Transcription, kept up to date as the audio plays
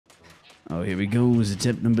Oh, here he goes.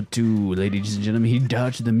 Attempt number 2. Ladies and gentlemen, he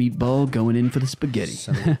dodged the meatball going in for the spaghetti.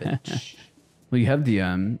 Son of a bitch. Well, you have the, you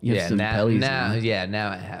have Yeah, some pellies. now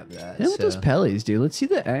I have that. Yeah, with those pellies, dude. Let's see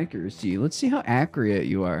the accuracy. Let's see how accurate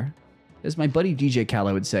you are. As my buddy DJ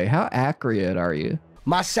Khaled would say, how accurate are you?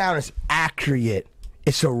 My sound is accurate.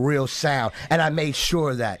 It's a real sound, and I made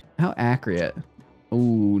sure of that. How accurate?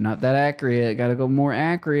 Ooh, not that accurate. Gotta go more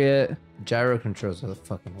accurate. Gyro controls are the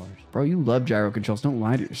fucking worst. Bro, you love gyro controls. Don't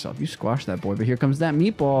lie to yourself. You squash that boy. But here comes that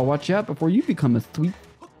meatball. Watch out before you become a sweet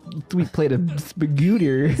plate of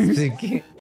spaghetti.